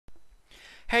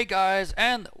Hey guys,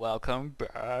 and welcome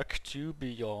back to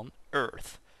Beyond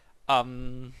Earth.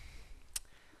 Um,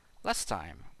 Last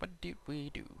time, what did we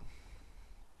do?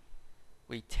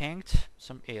 We tanked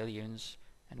some aliens,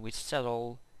 and we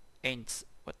settled ain't.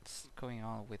 What's going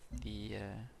on with the? Do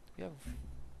we have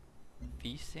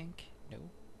V-Sync? No,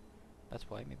 that's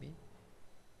why maybe.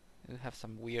 We have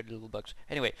some weird little bugs.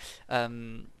 Anyway,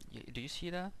 do you see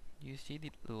that? Do you see the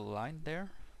little line there?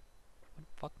 What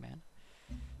the fuck, man?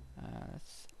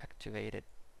 Let's activate it.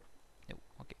 No,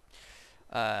 okay.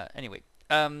 Anyway,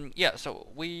 yeah.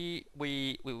 So we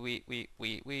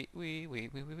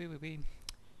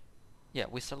yeah,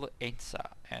 we sell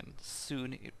Ensa, and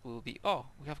soon it will be. Oh,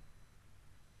 we have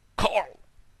Carl.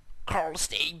 Carl,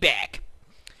 stay back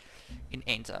in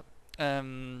Ensa.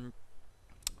 Um,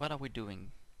 what are we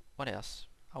doing? What else?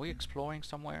 Are we exploring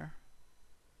somewhere?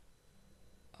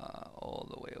 All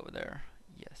the way over there.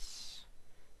 Yes,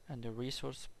 and the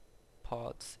resource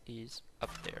pods is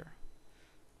up there.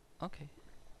 Okay.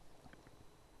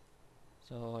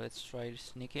 So let's try to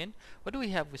sneak in. What do we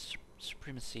have with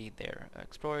supremacy there?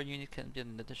 Explorer unit can get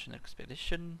an additional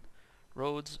expedition.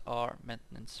 Roads are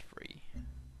maintenance free.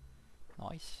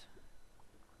 Nice.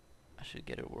 I should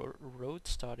get a road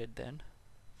started then.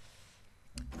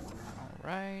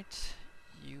 Alright.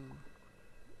 You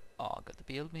are gonna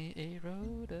build me a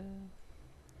road.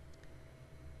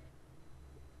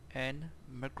 And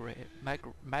mag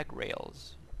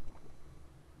rails.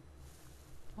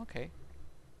 Okay.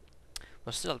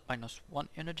 We're still at -1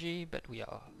 energy, but we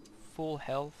are full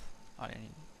health. I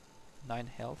mean, 9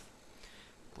 health,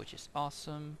 which is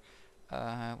awesome.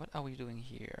 What are we doing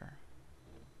here?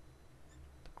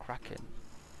 The Kraken.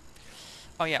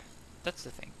 Oh yeah, that's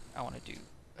the thing I want to do.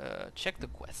 Check the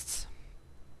quests.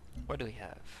 What do we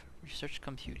have? Research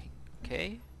computing.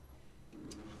 Okay.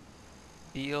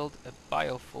 Build a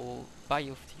biofuel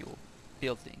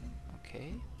building.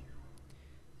 Okay.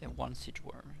 And one siege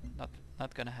worm.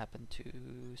 Not gonna happen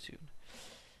too soon.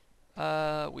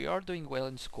 We are doing well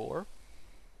in score.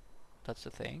 That's the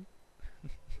thing.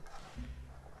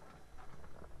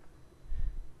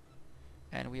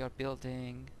 And we are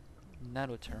building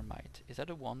nanothermite. Is that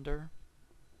a wonder?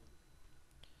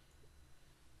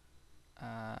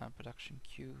 Production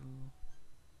queue.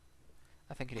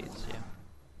 I think it is, yeah.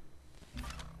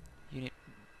 Unit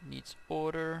needs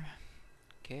order.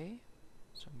 Okay.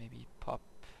 So maybe pop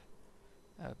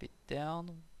a bit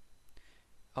down.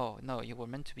 Oh, no, you were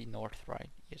meant to be north, right?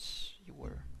 Yes, you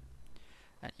were.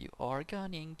 And you are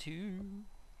gunning to.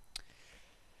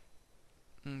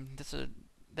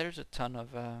 There's a ton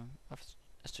of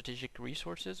strategic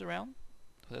resources around.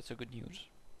 So that's a good news.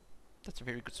 That's a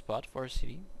very good spot for a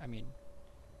city. I mean,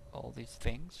 all these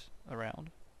things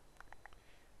around.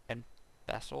 And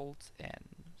basalt and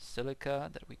silica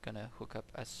that we're gonna hook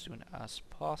up as soon as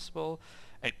possible.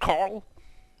 And Carl!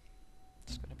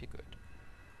 It's gonna be good.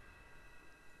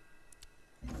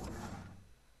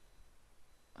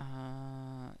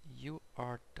 You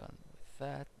are done with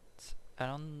that. I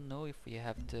don't know if we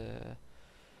have the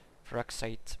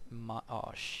Fraxite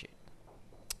oh shit.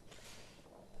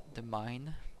 The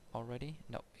mine already?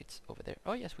 No, it's over there.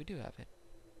 Oh yes, we do have it.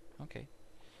 Okay.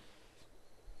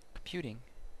 Computing.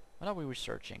 What are we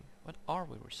researching? What are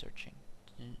we researching?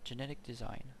 Genetic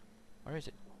design. Where is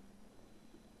it?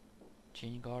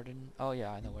 Gene garden. Oh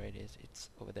yeah, I know where it is. It's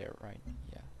over there, right?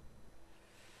 Yeah.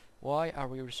 Why are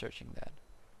we researching that?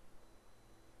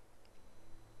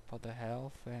 For the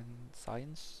health and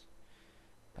science?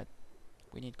 But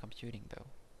we need computing though.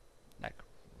 Like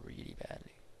really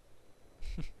badly.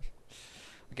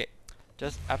 Okay,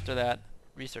 just after that,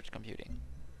 research computing.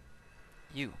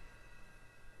 You.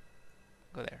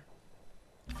 Go there.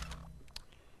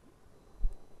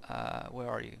 Where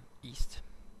are you? East.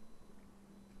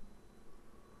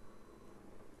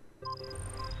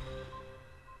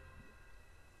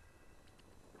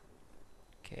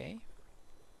 Okay.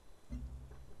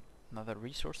 Another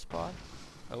resource spot.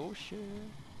 Oh shit.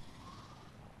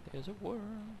 There's a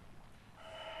worm.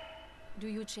 Do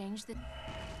you change the...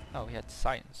 Oh, we had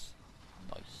science.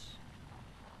 Nice.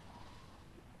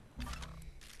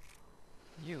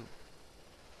 You.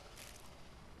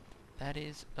 That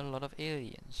is a lot of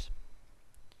aliens.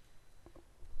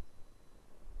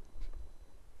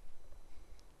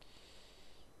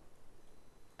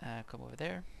 Come over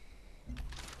there.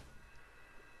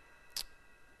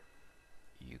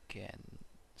 You can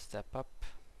step up.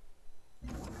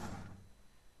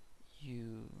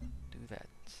 You do that.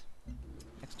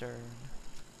 Next turn.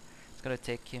 It's gonna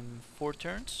take him 4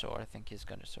 turns, so I think he's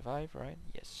gonna survive, right?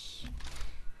 Yes.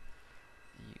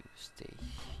 You stay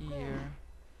here.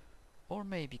 Or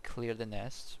maybe clear the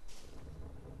nest.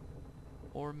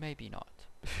 Or maybe not.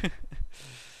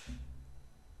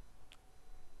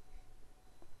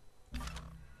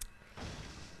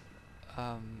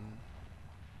 um,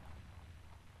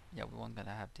 yeah, we won't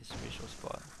gonna have this visual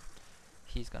spot.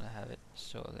 He's gonna have it,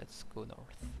 so let's go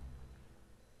north.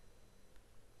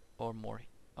 Or more.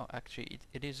 Oh, actually,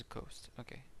 it is a coast.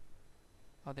 Okay.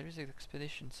 Oh, there is an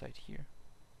expedition site here.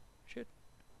 Shit.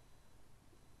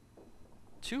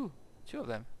 Two! Two of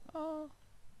them. Oh,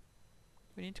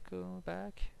 we need to go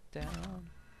back down.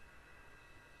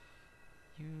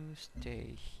 You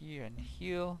stay here and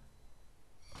heal.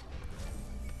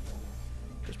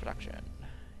 Just production.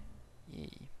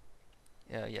 Yay.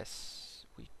 Yes,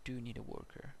 we do need a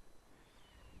worker.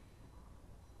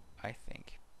 I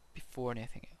think. Before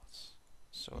anything else.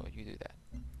 So you do that.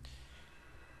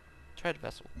 Trade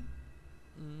vessel.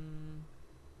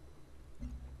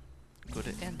 Go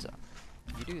to Enza.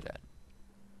 You do that.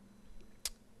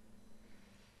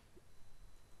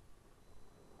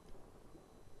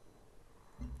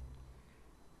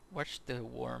 Watch the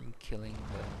worm killing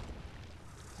the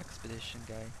expedition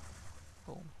guy.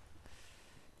 Boom.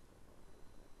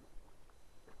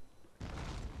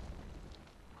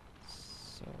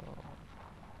 So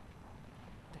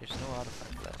there's no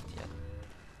artifact left yet.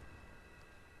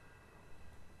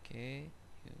 Okay,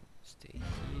 you stay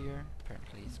here.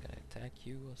 Apparently it's gonna attack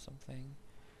you or something.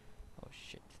 Oh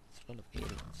shit, it's a lot of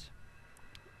aliens.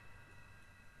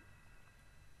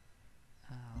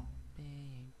 Oh,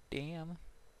 damn.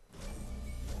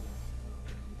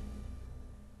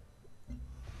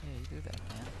 Yeah, you do that,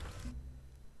 man.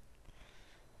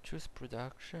 Choose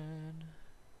production.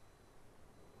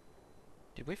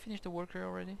 Did we finish the worker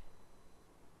already?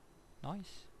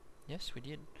 Nice. Yes, we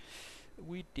did.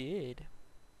 We did.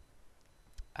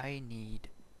 I need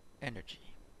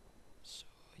energy. So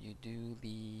you do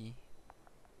the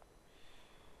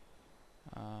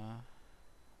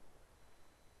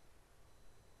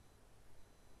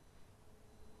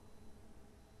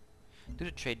do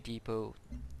the trade depot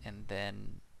and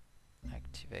then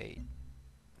activate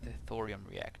the thorium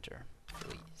reactor,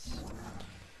 please.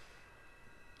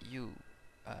 You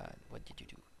what did you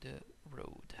do? The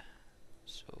road.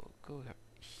 So go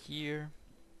here.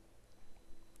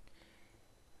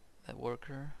 That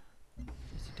worker,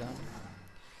 is he done?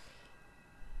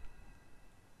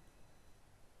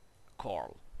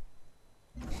 Carl.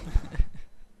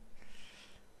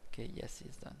 Okay, yes,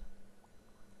 he's done.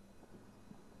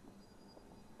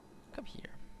 Come here.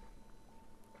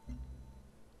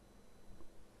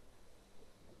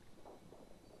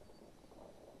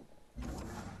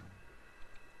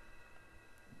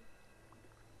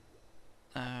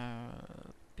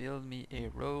 Build me a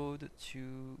road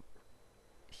to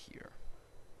here.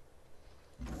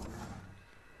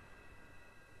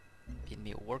 Build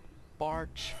me a work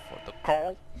barge for the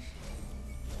Carl.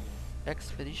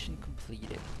 Expedition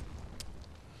completed.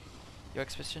 Your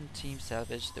expedition team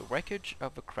salvaged the wreckage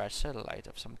of a crashed satellite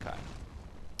of some kind.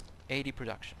 80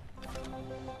 production.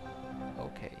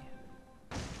 Okay.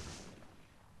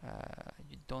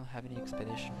 You don't have any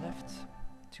expedition left.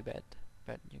 Too bad.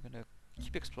 But you're gonna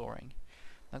keep exploring.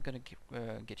 Not gonna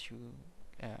get you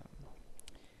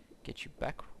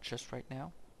back just right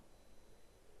now.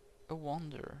 A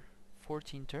wonder.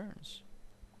 14 turns.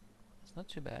 It's not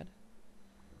too bad.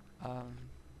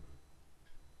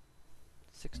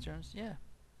 6 turns, yeah.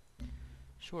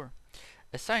 Sure.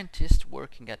 A scientist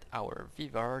working at our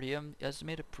vivarium has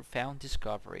made a profound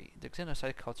discovery. The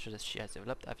xenocyte culture that she has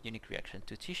developed have unique reaction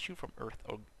to tissue from Earth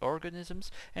organisms,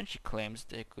 and she claims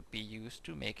they could be used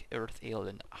to make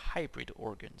Earth-alien hybrid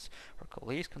organs. Her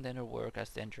colleagues condemn her work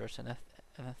as dangerous and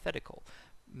unethical,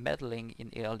 meddling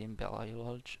in alien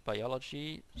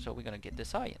biology, so we're gonna get the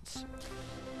science.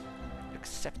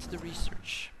 Accept the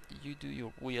research. You do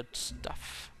your weird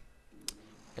stuff,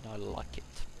 and I like it.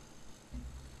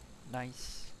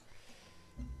 Nice.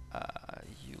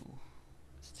 You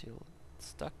still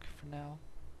stuck for now.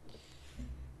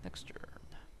 Next turn.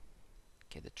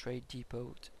 Okay, the trade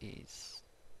depot is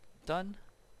done.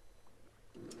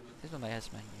 There's no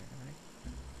miasma here, right?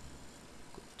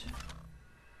 Good.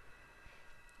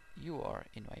 You are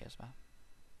in miasma.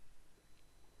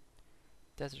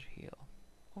 Desert Hill.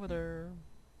 Over there.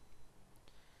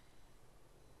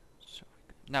 So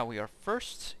now we are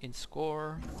first in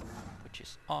score, which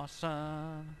is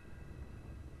awesome.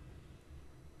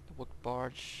 The work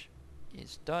barge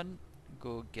is done.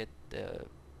 Go get the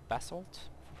basalt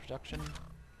for production.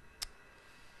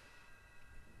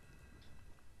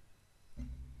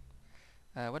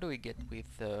 What do we get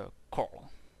with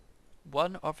coral?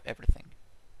 One of everything.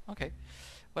 Okay.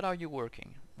 What are you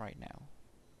working right now?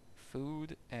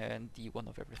 Food and the one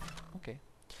of everything. Okay.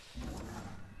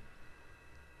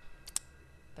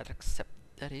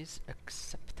 That is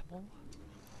acceptable.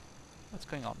 What's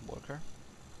going on, worker?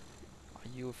 Are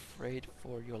you afraid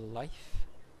for your life?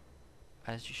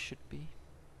 As you should be.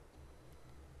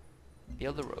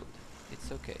 Build the road.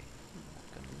 It's okay.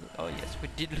 Oh yes, we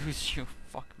did lose you.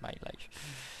 Fuck my life.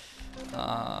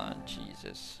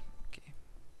 Jesus. Okay.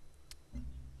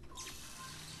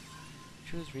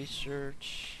 Choose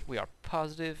research. We are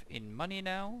positive in money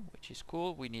now, which is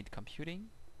cool. We need computing.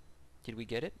 Did we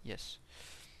get it? Yes.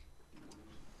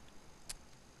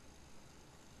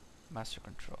 Master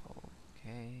control.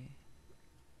 Okay.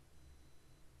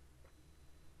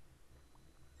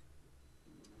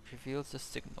 Reveals the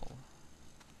signal.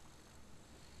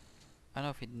 I don't know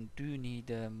if we do need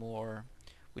more.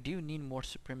 We do need more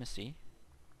supremacy,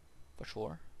 for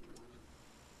sure.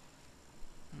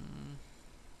 Mm.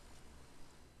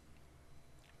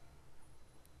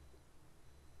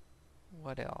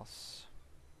 What else?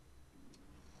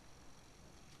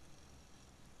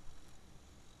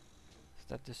 Is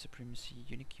that the supremacy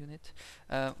unique unit?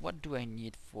 What do I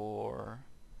need for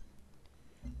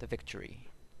the victory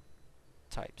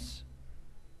types?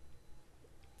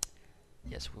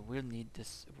 Yes, we will need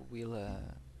this. We will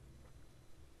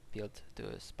build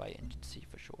the spy agency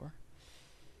for sure.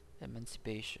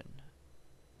 Emancipation.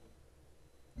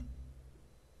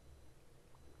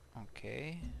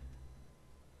 Okay.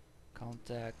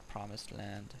 Contact, promised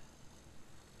land,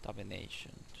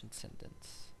 domination,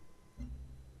 transcendence.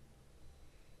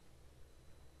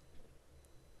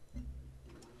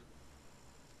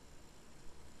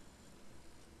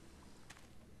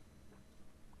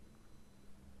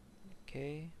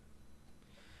 Okay.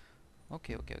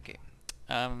 Okay.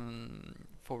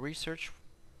 For research,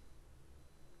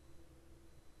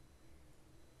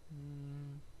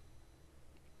 mm,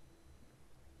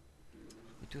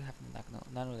 we do have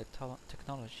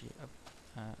nanotechnology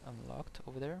unlocked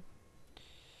over there.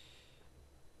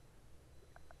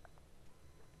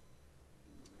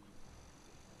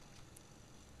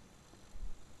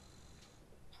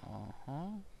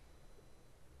 Uh-huh.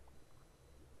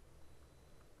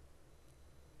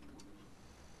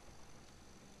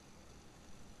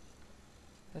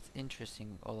 That's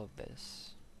interesting, all of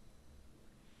this.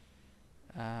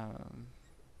 Um,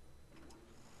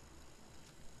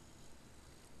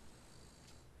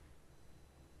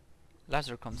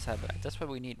 Laser com satellite. That's what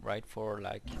we need, right? For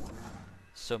like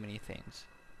so many things.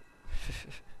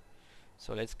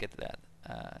 So let's get that.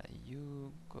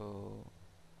 You go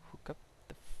hook up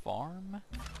the farm.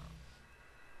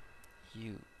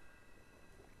 You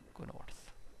go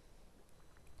north.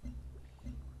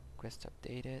 Quest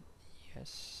updated.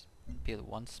 Yes. Build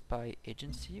one spy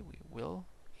agency. We will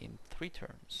in 3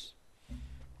 turns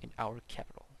in our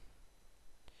capital.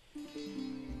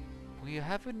 We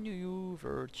have a new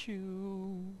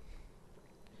virtue.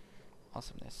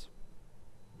 Awesomeness.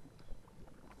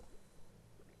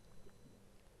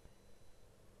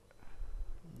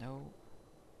 No.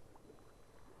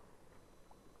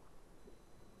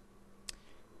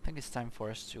 I think it's time for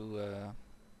us to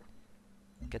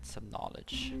get some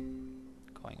knowledge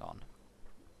going on.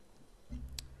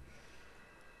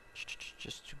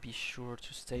 Just to be sure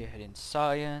to stay ahead in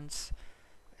science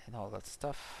and all that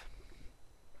stuff.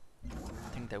 I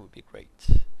think that would be great.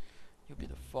 You'll be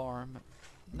the farm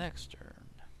next turn.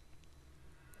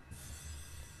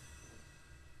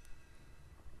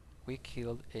 We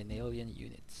killed an alien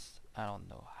units. I don't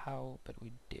know how, but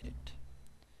we did it.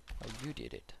 Oh, you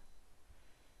did it.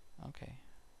 Okay.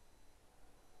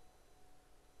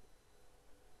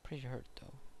 Pretty hurt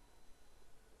though.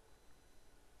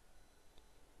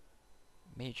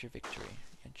 Major victory.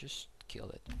 And just kill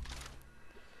it.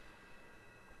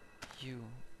 You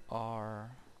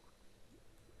are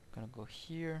gonna go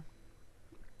here.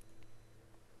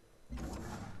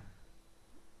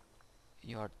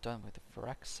 You are done with the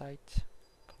Farak site.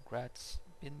 Congrats.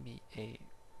 Build me a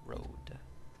road.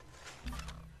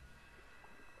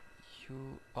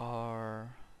 You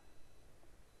are...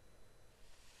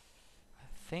 I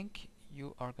think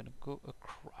you are gonna go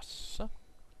across.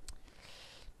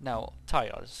 Now,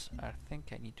 tiles. I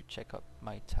think I need to check up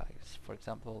my tiles. For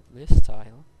example, this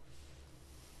tile.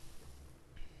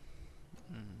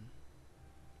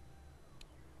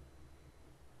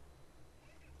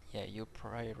 Yeah, you're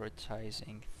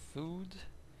prioritizing food,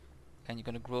 and you're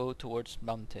gonna grow towards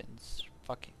mountains.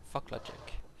 Fuck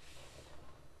logic.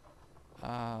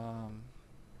 Can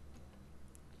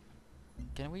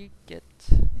we get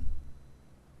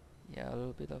a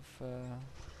little bit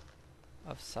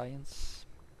of science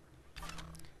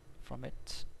from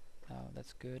it?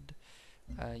 That's good.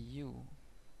 You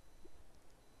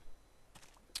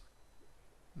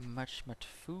much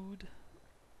food.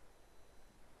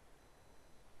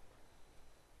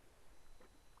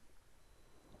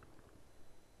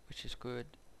 which is good.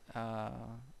 We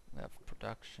have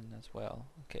production as well.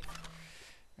 Okay,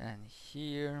 and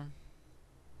here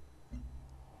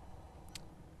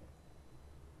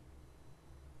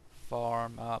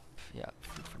farm up. Yeah,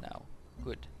 food for now.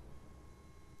 Good.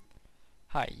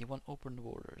 Hi, you want open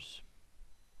borders?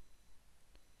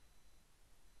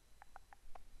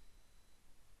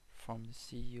 From the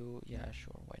CEO? Yeah,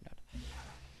 sure, why not?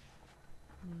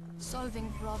 Solving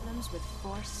problems with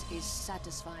force is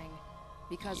satisfying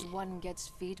because Yeah. one gets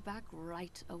feedback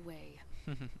right away.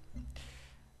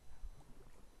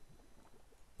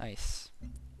 Nice.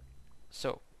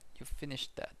 So, you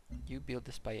finished that. You build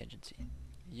the spy agency.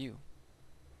 You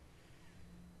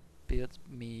build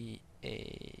me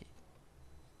a...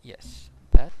 Yes,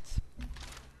 that.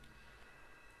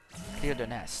 Clear the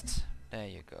nest. There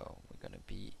you go. We're gonna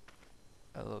be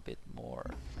a little bit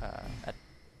more at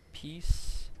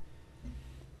peace.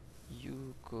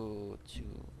 You go to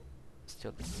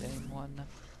still the same one.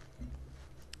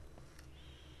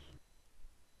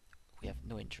 We have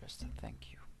no interest,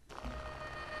 thank you.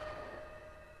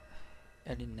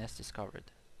 Alien nest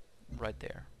discovered. Right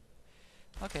there.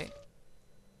 Okay,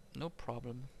 no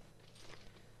problem.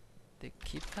 They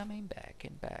keep coming back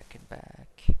and back and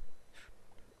back.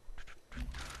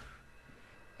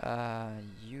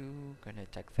 You gonna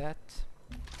attack that.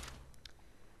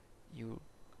 You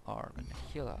are gonna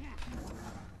heal up.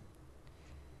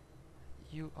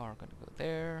 You are gonna go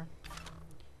there.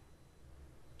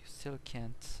 You still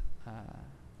can't.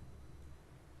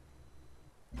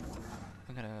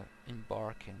 I'm gonna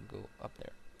embark and go up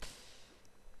there.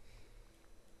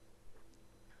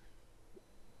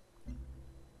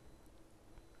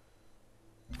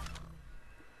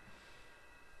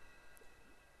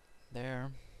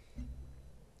 There.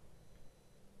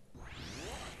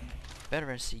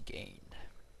 Veterancy gained.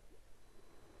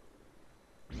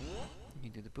 You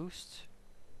do the boost.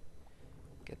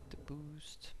 Get the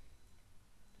boost.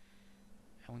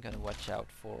 And we gotta watch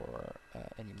out for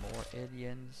any more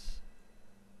aliens.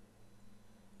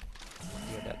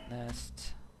 Clear that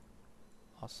nest.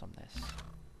 Awesomeness.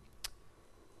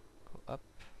 Go up.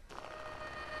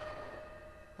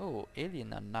 Oh,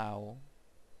 alien are now...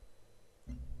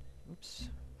 Oops.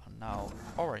 Are now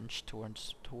orange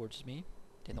towards me.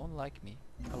 They don't like me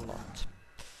a lot.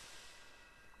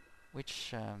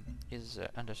 Which is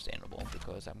understandable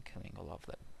because I'm killing all of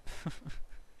them.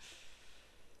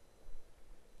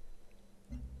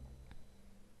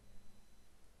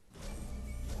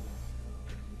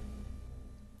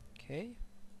 Okay.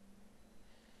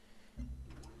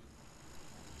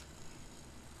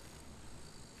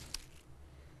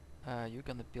 You're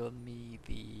gonna build me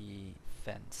the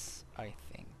fence, I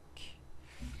think.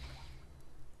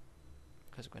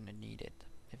 Because we're gonna need it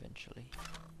eventually.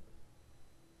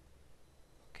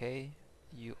 Okay,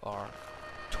 you are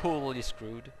totally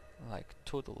screwed. Like,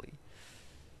 totally.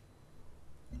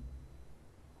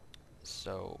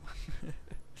 So,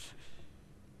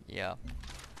 yeah.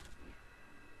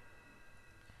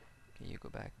 Okay, you go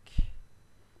back.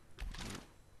 You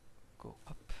go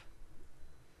up.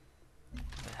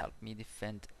 Help me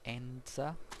defend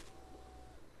Enza.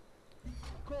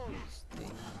 Stay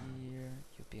here.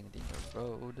 You're building a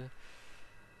road.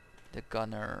 The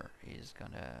gunner is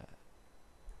gonna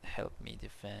help me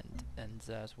defend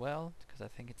Enza as well, because I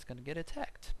think it's gonna get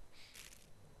attacked.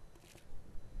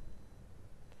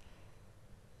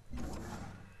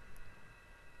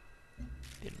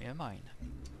 Build me a mine.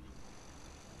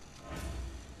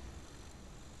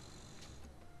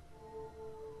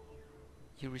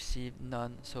 You received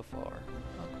none so far.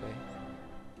 Okay.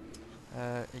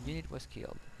 A unit was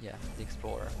killed. Yeah, the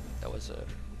explorer. That was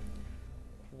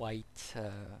quite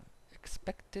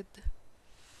expected.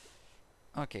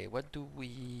 Okay, what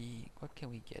can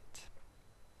we get?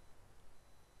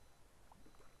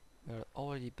 We're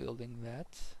already building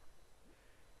that.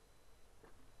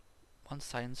 One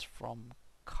science from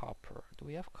copper. Do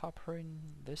we have copper in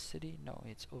this city? No,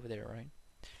 it's over there, right?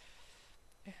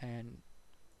 And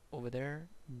over there?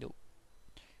 No.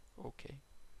 Okay.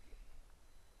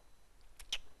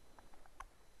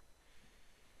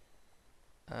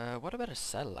 What about a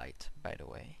satellite, by the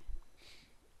way?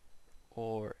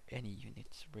 Or any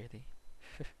units, really?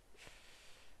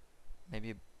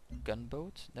 Maybe a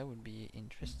gunboat? That would be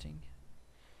interesting.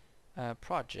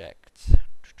 Project.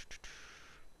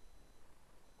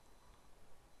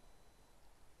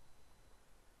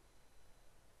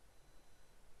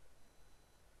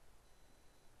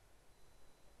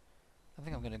 I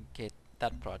think I'm gonna get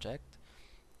that project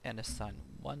and assign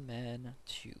one man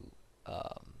to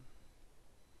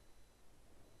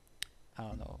I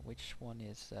don't know which one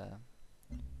is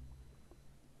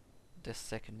the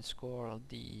second score,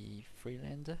 the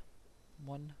Freeland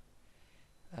one.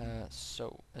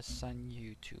 So assign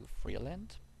you to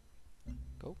Freeland.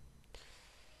 Go.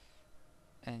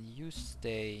 And you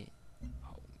stay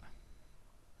home.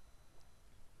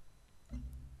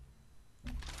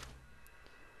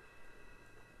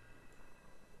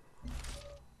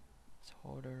 It's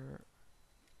harder.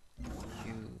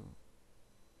 You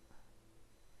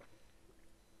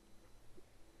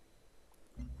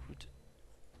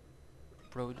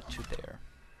road to there.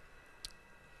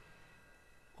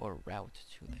 Or route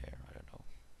to there, I don't know.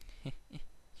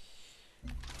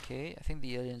 Okay, I think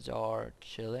the aliens are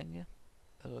chilling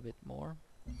a little bit more.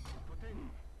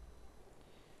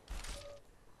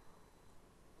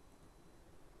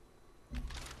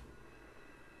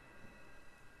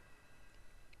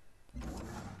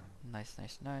 Nice,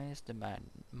 nice, nice. The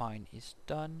mine is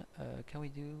done. Can we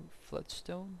do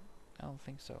floodstone? I don't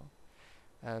think so.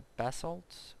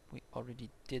 Basalt, we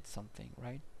already did something,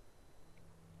 right?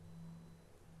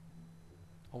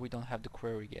 Or we don't have the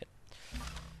query yet.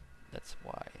 That's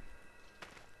why.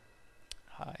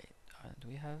 Hi. Do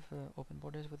we have open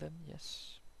borders with them?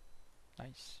 Yes.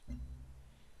 Nice.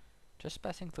 Just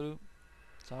passing through.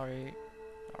 Sorry.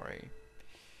 Sorry.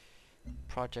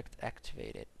 Project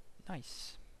activated.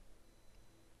 Nice.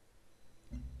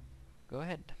 Go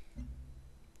ahead.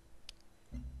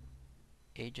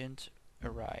 Agent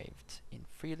arrived in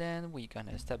Freeland. We're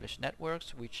gonna establish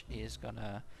networks, which is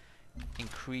gonna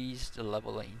increase the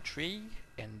level of intrigue,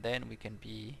 and then we can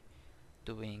be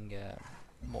doing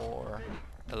more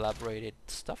elaborated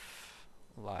stuff,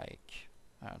 like,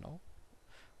 I don't know,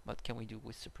 what can we do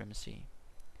with supremacy?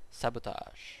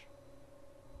 Sabotage.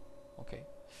 Okay.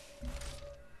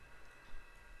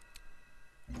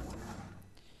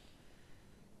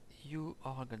 You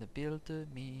are gonna build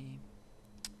me.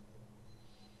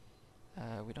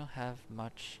 We don't have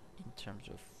much in terms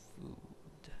of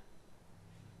food,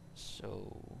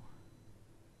 so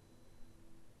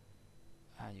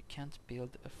you can't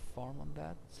build a farm on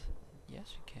that.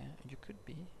 Yes, you can. You could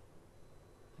be,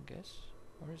 I guess.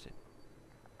 Or is it?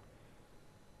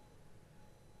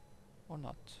 Or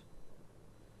not?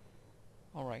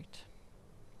 Alright.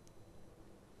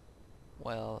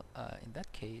 Well, in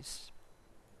that case,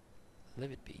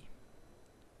 leave it be.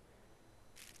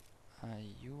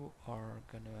 You are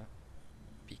gonna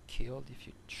be killed if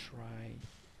you try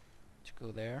to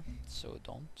go there, so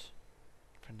don't.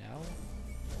 For now,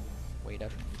 wait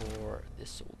up for the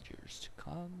soldiers to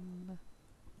come.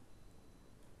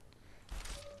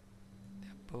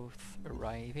 They're both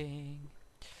arriving.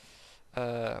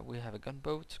 We have a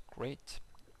gunboat, great.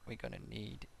 We're gonna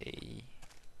need a...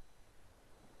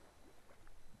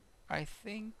 I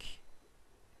think...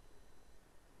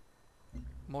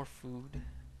 more food,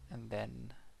 and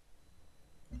then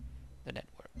the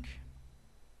network.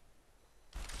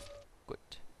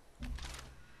 Good.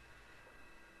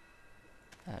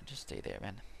 Just stay there,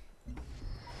 man.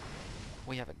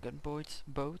 We have a gunboat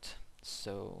boat,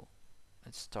 so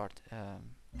let's start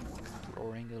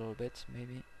exploring a little bit,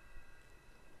 maybe.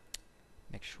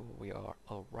 Make sure we are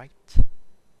alright.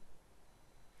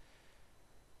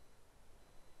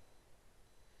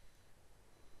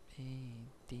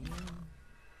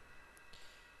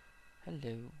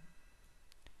 Hello.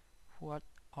 What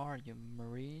are you,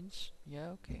 Marines? Yeah,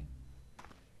 okay.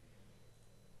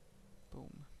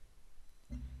 Boom.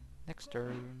 Next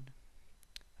turn.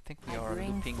 I think we are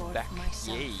looping back.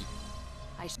 Yay!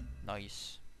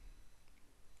 Nice.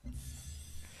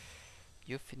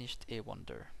 You finished a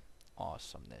wonder.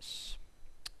 Awesomeness.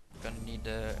 Gonna need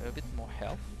a bit more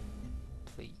health,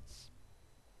 please.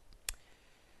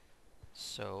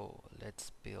 So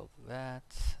let's build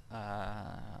that.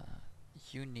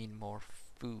 You need more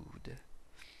food.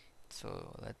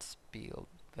 So let's build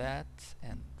that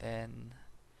and then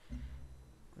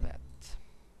that.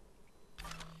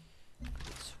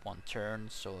 It's one turn,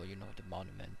 so you know the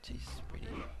monument is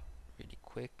really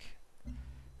quick.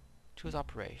 Choose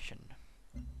operation.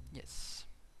 Yes.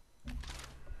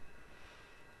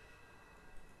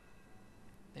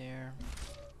 There.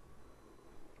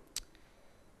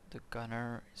 The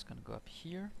gunner is gonna go up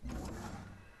here.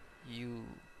 You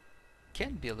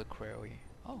can build a quarry.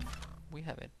 Oh, we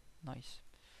have it. Nice.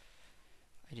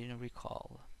 I didn't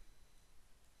recall.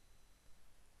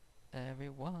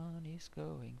 Everyone is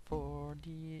going for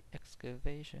the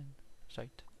excavation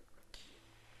site.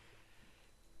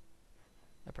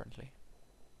 Apparently.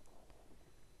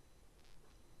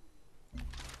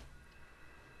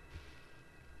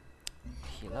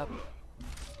 Heal up.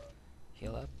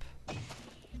 Heal up.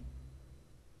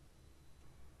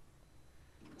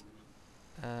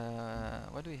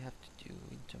 What do we have to do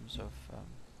in terms of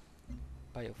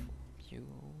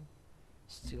biofuel,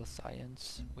 steel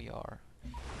science. We are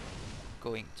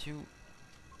going to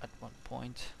at one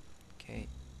point. Okay.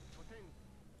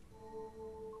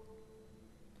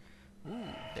 Ooh,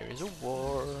 there is a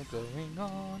war going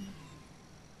on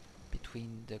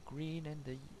between the green and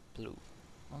the blue.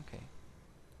 Okay.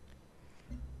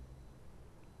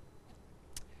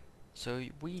 So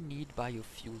we need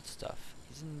biofuel stuff,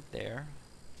 isn't there?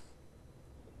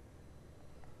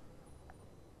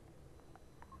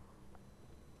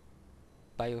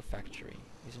 Biofactory,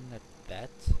 isn't that?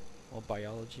 Or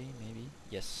biology, maybe?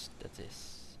 Yes, that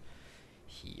is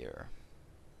here.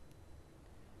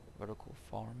 Vertical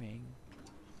farming.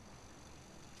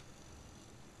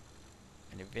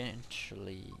 And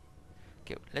eventually...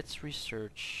 Okay, let's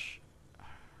research...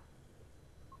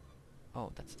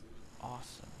 Oh, that's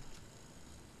awesome.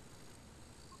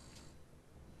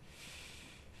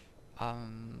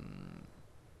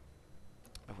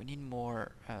 We need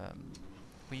more...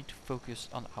 we need to focus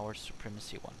on our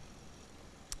supremacy one.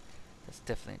 That's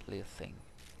definitely a thing.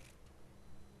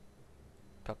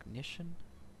 Cognition,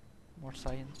 more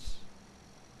science,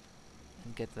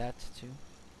 and get that too.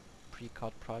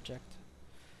 Pre-cod project.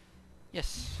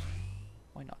 Yes,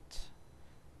 why not?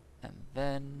 And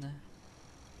then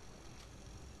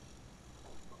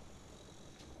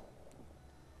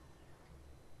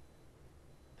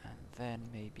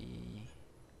maybe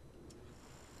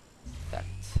that.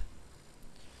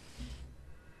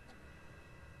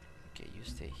 Okay, you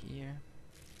stay here.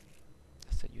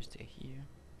 I said you stay here.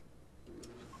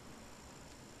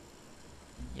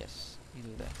 Yes, you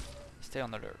do that. Stay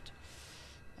on alert.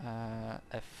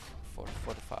 F for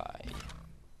fortify.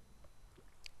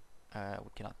 We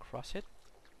cannot cross it,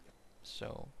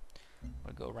 so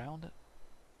we'll go around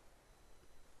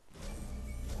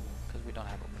because we don't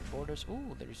have open borders.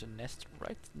 Ooh, there is a nest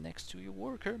right next to your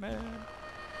worker, man.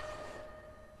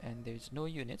 And there's no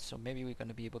units, so maybe we're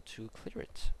gonna be able to clear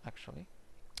it, actually.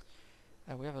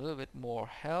 We have a little bit more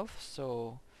health,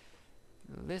 so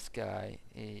this guy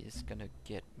is gonna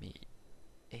get me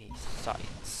a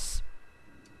science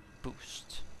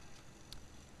boost.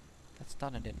 That's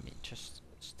not an enemy, just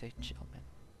stay chill, man.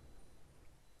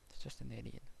 It's just an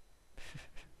alien.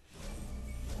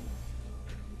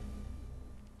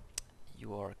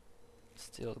 You are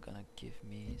still gonna give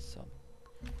me some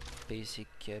basic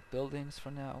buildings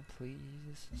for now,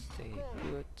 please. Stay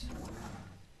put.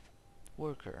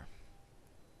 Worker.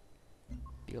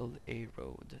 Build a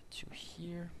road to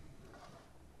here.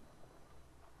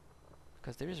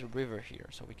 Because there is a river here,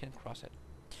 so we can cross it.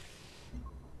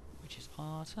 Which is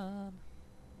awesome.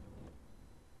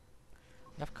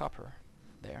 We have copper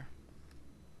there.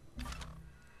 There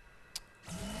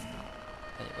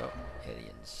you go,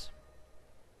 aliens.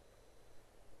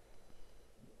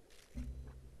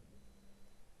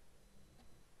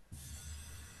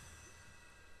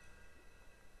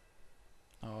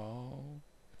 Oh,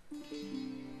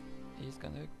 he's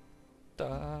gonna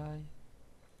die.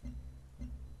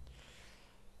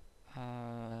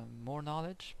 More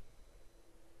knowledge.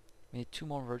 We need 2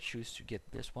 more virtues to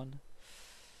get this one.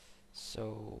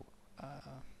 So,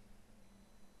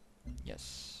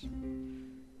 yes.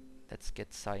 Let's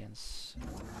get science.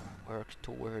 Work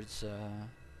towards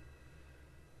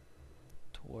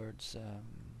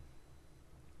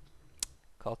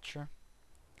culture.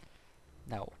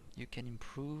 Now you can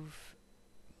improve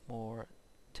more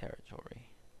territory.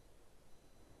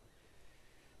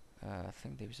 I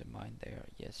think there's a mine there.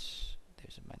 Yes,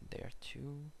 there's a mine there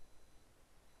too.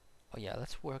 Oh yeah,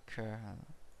 let's work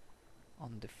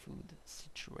on the food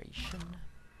situation.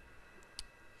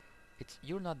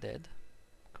 You're not dead.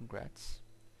 Congrats.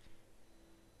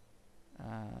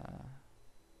 Well,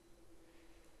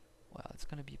 it's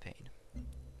gonna be a pain.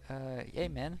 Hey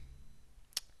man,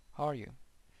 how are you?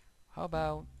 How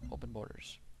about open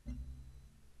borders?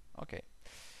 Okay.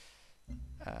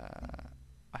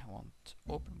 I want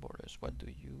open borders. What do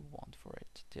you want for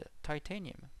it?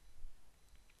 Titanium.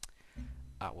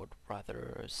 I would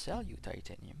rather sell you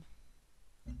titanium.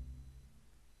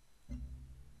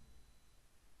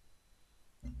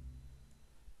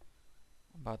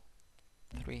 About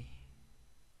 3.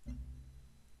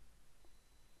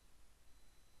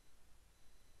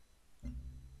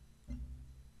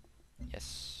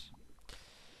 Yes.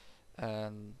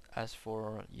 And as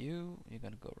for you, you're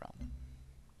gonna go around.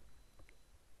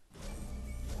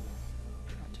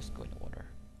 Just go in the water.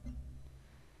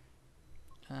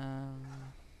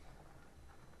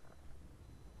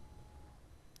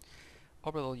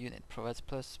 Orbital unit provides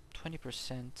plus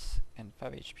 20% and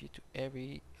 5 HP to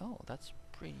every... Oh, that's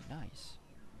pretty nice.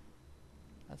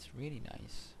 That's really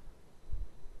nice.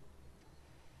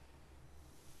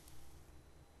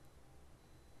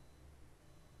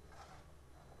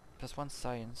 +1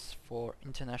 science for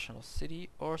international city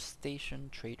or station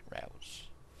trade routes.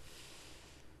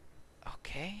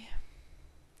 Okay,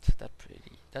 so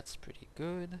that's pretty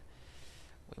good.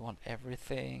 We want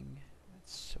everything.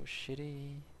 It's so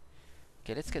shitty.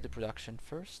 Okay, let's get the production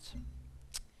first,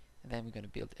 and then we're gonna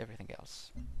build everything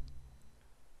else.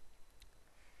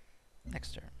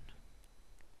 Next turn.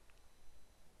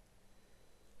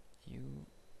 You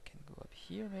can go up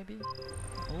here maybe.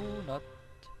 Oh, not.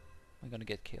 We're gonna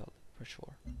get killed for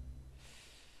sure.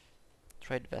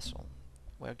 Trade vessel.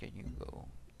 Where can you go?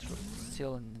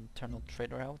 Still an internal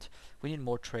trade route. We need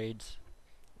more trades,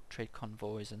 trade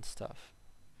convoys and stuff.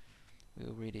 We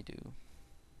really do.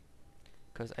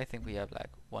 Because I think we have like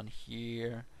 1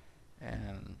 here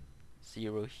and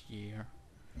 0 here.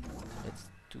 Let's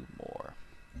do more.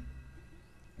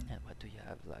 And what do you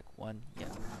have? Like 1?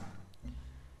 Yeah.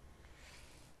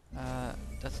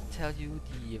 Does it tell you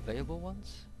the available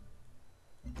ones?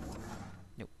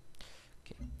 Nope.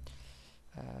 Okay.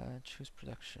 Choose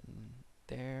production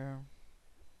there.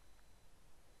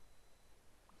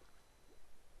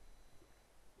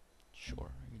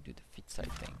 Sure, you do the feed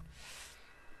side thing.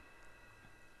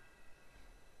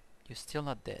 You're still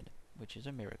not dead, which is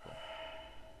a miracle.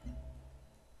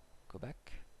 Go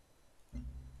back.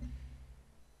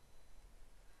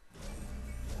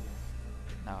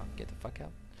 Now get the fuck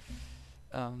out.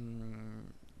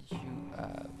 You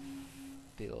have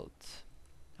built.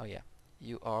 Oh yeah,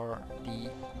 you are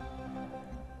the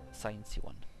sciencey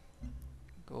one.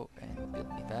 Go and build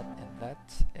me that and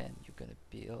that, and you're gonna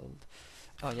build.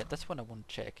 Oh yeah, that's what I want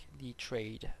to check. The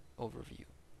trade overview.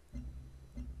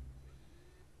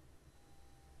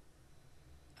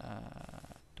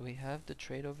 Do we have the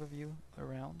trade overview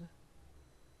around?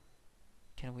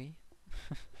 Can we?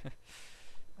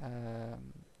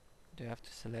 Do you have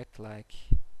to select like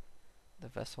the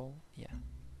vessel? Yeah.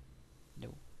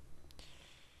 No.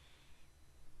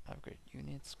 Upgrade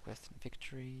units, quest and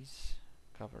victories,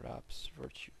 cover-ups,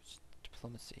 virtues,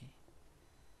 diplomacy.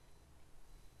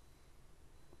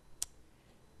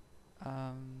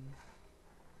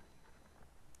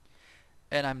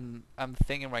 And I'm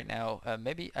thinking right now,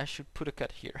 maybe I should put a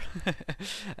cut here.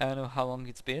 I don't know how long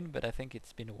it's been, but I think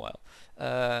it's been a while.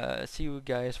 See you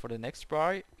guys for the next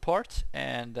part,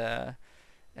 and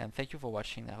thank you for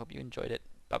watching. I hope you enjoyed it.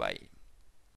 Bye bye.